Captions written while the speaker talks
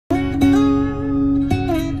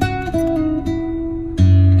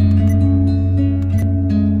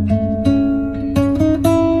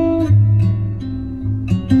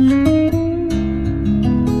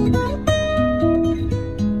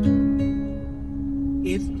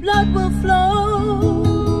if blood will flow,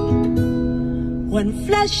 when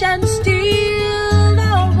flesh and steel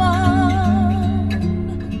are one,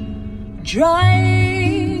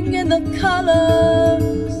 drying in the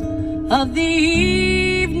colors of the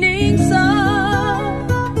evening sun.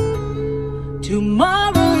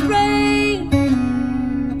 Tomorrow's rain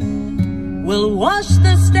will wash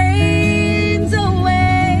the stains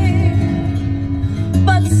away,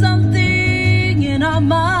 but something in our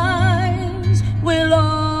minds will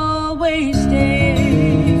always stay.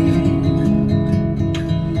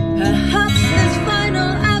 Perhaps this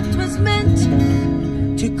final act was meant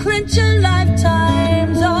to clinch a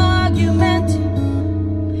lifetime's argument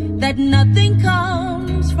that nothing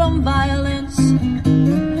comes from violence,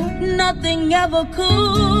 nothing ever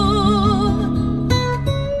could.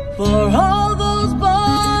 For all those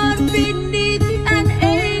born beneath an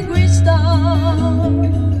angry star,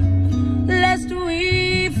 lest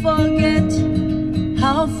we forget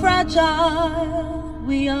how fragile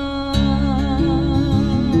we are.